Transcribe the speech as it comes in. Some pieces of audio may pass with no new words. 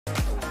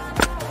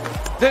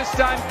This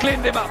time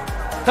cleaned him up.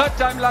 Third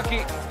time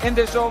lucky in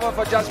this over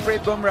for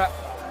Jasprit Bumrah.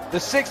 The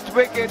 6th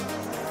wicket,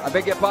 I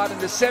beg your pardon,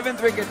 the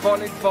 7th wicket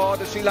falling for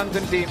the Sri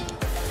Lankan team.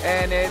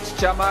 And it's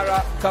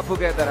Chamara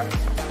Kapugedara.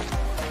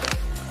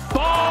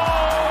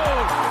 Ball!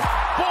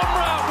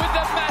 Bumrah with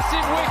the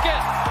massive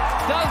wicket.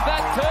 Does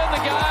that turn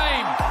the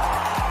game?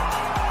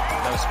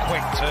 That was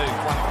quick too,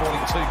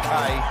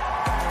 142k.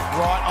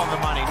 Right on the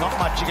money. Not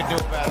much you can do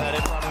about that.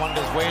 Everyone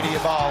wonders where do you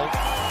bowl.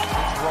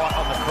 It's right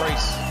on the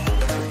crease.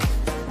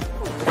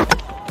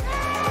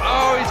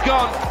 Oh, he's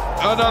gone.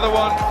 Another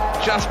one.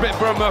 Jasprit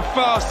Bumrah,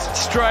 fast,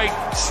 straight,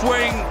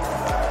 swing.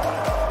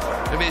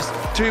 If it's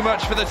too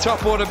much for the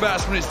top order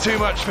batsman, it's too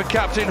much for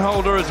captain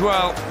Holder as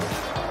well.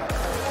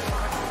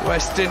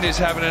 West Indies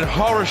having a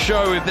horror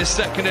show with this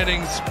second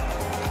innings.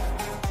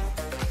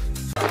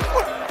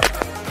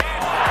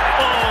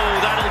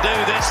 Oh, that'll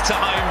do this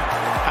time.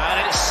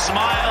 And it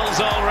smiles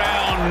all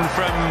round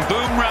from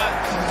Bumrah,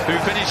 who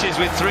finishes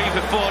with 3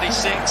 for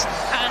 46,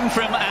 and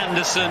from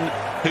Anderson,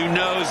 who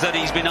knows that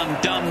he's been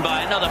undone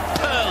by another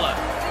perler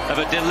of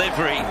a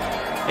delivery.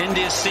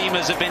 India's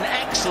seamers have been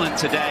excellent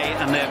today,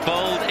 and they've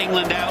bowled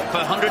England out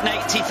for 183.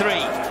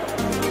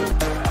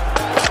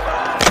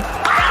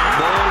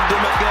 Bowled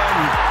him again.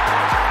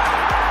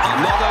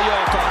 Another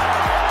Yorker.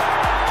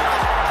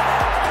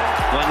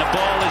 When the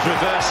ball is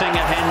reversing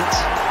a hint,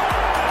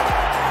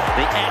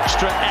 the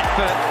extra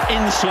effort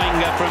in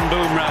swinger from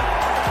Bumrah.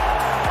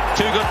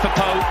 Too good for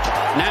Pope,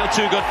 now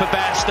too good for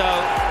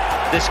Bairstow.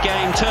 This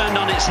game turned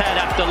on its head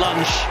after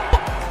lunch.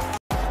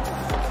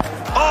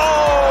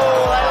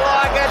 Oh, I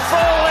like it.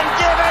 Full and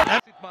give it.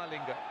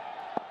 Malinga.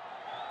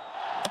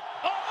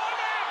 Oh,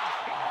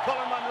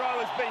 Colin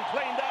Munro has been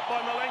cleaned up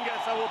by Malinga,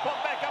 so we'll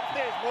pop back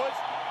upstairs, boys.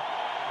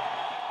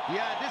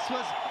 Yeah, this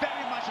was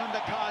very much on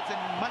the cards, and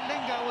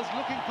Malinga was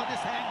looking for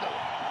this angle.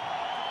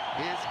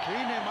 He's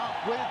cleaned him up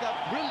with a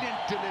brilliant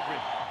delivery.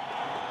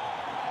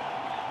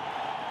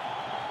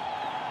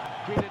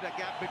 Created a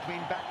gap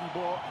between bat and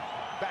ball,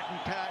 bat and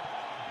pad.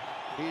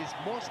 He's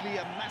mostly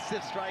a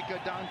massive striker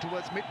down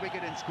towards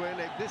mid-wicket and square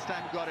leg. This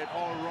time got it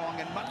all wrong,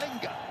 and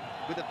Malinga,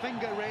 with a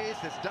finger raised,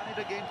 has done it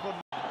again for...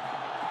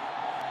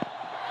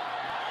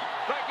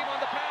 Striking on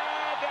the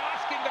pad, they're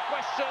asking the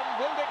question,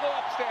 will they go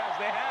upstairs?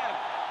 They have.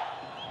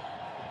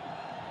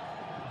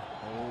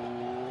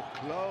 Oh,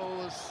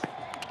 close.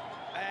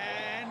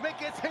 And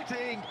wickets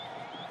hitting.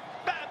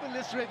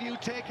 Fabulous review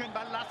taken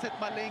by Lasith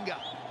Malinga.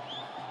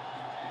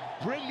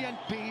 Brilliant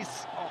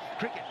piece of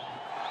cricket.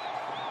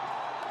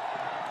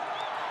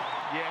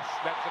 Yes,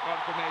 that's a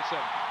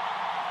confirmation.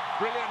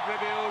 Brilliant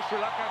review. Sri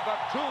Lanka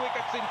got 2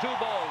 wickets in 2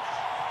 balls.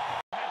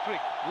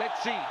 Hat-trick, let's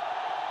see.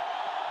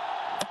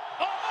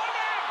 Oh,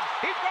 morning!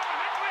 He's got a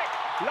hat-trick!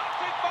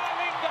 Lasith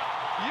Malinga,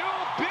 you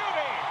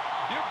beauty!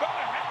 You've got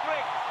a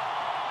hat-trick!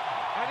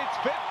 And it's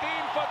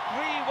 15 for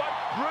 3. What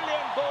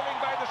brilliant bowling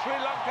by the Sri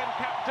Lankan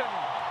captain.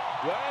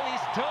 Well,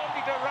 he's turned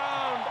it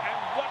around, and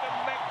what a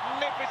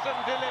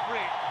magnificent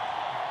delivery.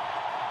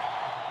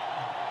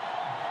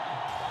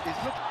 He's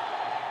looked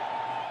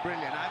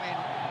brilliant. I mean,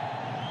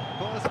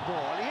 first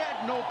ball, he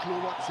had no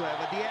clue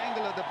whatsoever. The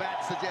angle of the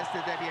bat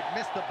suggested that he had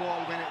missed the ball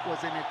when it was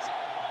in its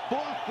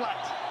full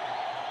flight.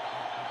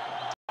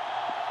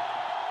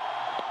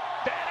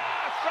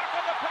 Struck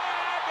on the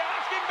pad, they're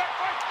asking that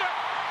question.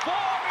 4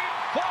 in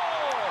 4.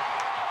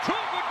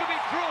 Too good to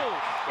be true.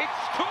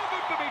 It's too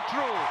good to be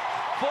true.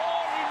 4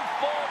 in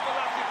 4 for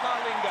Lasith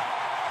Malinga.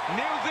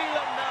 New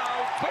Zealand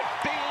now 15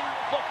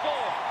 for 4.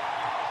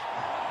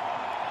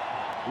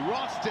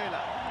 Ross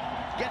Taylor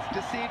gets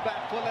deceived by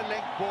a fuller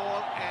leg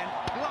ball and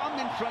plumb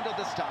in front of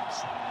the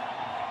stumps.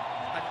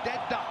 A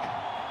dead duck.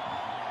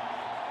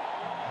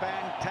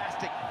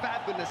 Fantastic,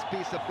 fabulous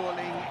piece of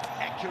bowling.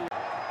 Accurate.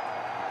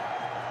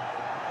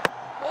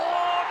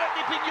 Oh, the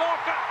dipping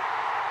Yorker.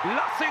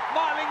 Lasith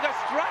Malinga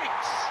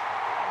strikes.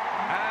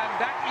 And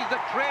that is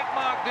the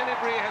trademark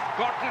delivery, has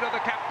got rid of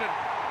the captain.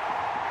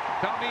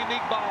 Tamim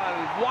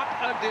Iqbal, what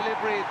a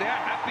delivery.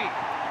 They're happy.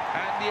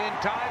 And the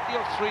entirety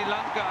of Sri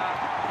Lanka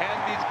and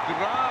this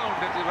ground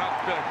has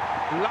erupted.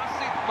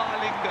 Lasith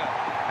Malinga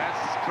has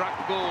struck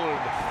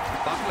gold.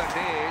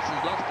 Bangladesh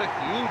has lost a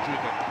huge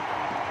wicket.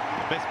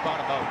 The best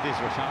part about this,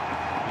 Roshan,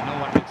 you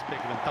know what to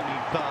expect when Tamim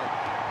Iqbal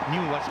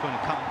knew what's going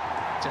to come.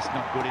 Just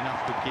not good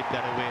enough to keep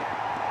that away.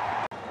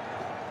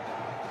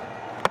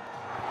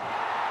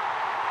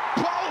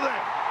 Bowled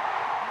it!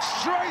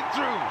 Straight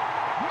through!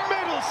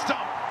 Middle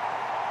stump!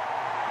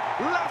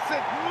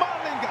 Lasith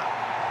Malinga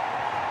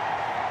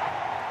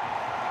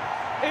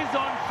Is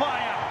on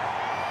fire.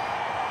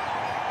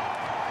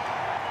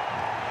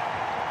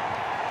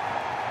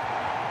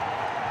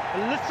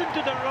 Listen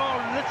to the roar,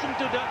 listen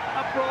to the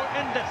uproar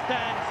in the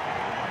stands.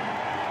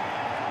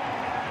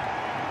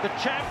 The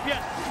champion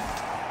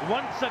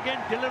once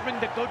again delivering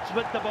the goods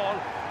with the ball.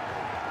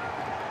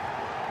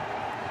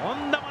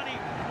 On the money,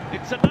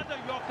 it's another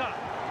Yorker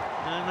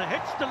and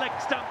hits the leg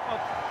stump of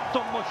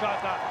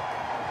Tomoshaka.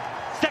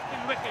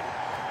 Second wicket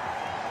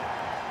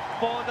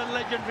for the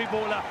legendary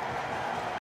bowler.